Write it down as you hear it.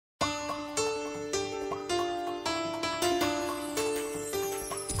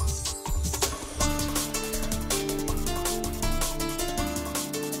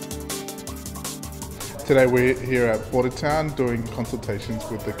Today we're here at Bordertown doing consultations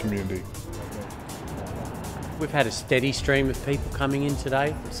with the community. We've had a steady stream of people coming in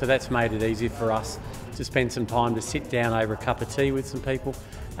today, so that's made it easy for us to spend some time to sit down over a cup of tea with some people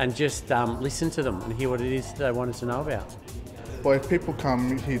and just listen to them and hear what it is they wanted to know about. Well, if people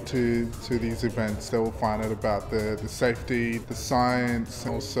come here to these events, they will find out about the safety, the science,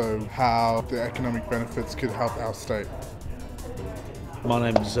 and also how the economic benefits could help our state.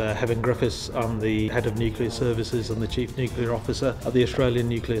 My name's Heaven Griffiths. I'm the Head of Nuclear Services and the Chief Nuclear Officer at the Australian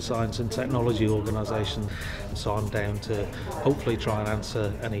Nuclear Science and Technology Organisation. So I'm down to hopefully try and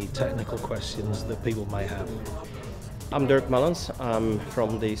answer any technical questions that people may have. I'm Dirk Mullins. I'm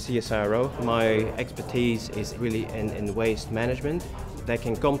from the CSIRO. My expertise is really in waste management. They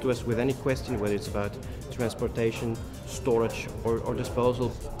can come to us with any question, whether it's about transportation, storage or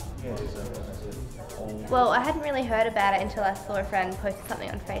disposal. Well, I hadn't really heard about it until I saw a friend posted something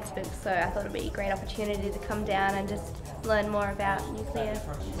on Facebook, so I thought it would be a great opportunity to come down and just learn more about nuclear.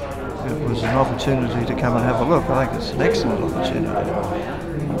 It was an opportunity to come and have a look. I think it's an excellent opportunity.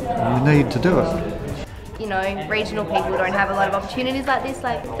 You need to do it. You know, regional people don't have a lot of opportunities like this,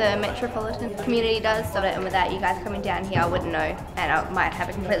 like the metropolitan community does, so that, and without you guys coming down here I wouldn't know, and I might have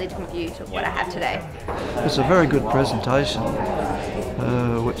a completely different view to what I have today. It's a very good presentation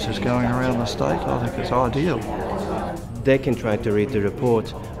which is going around the state. I think it's ideal. They can try to read the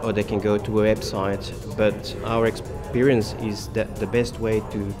report or they can go to a website, but our experience is that the best way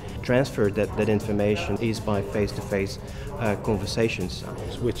to transfer that information is by face-to-face conversations.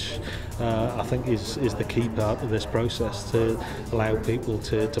 Which I think is the key part of this process, to allow people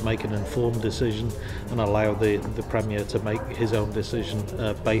to make an informed decision and allow the Premier to make his own decision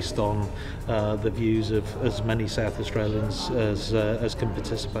based on the views of as many South Australians as can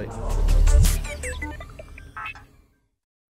participate.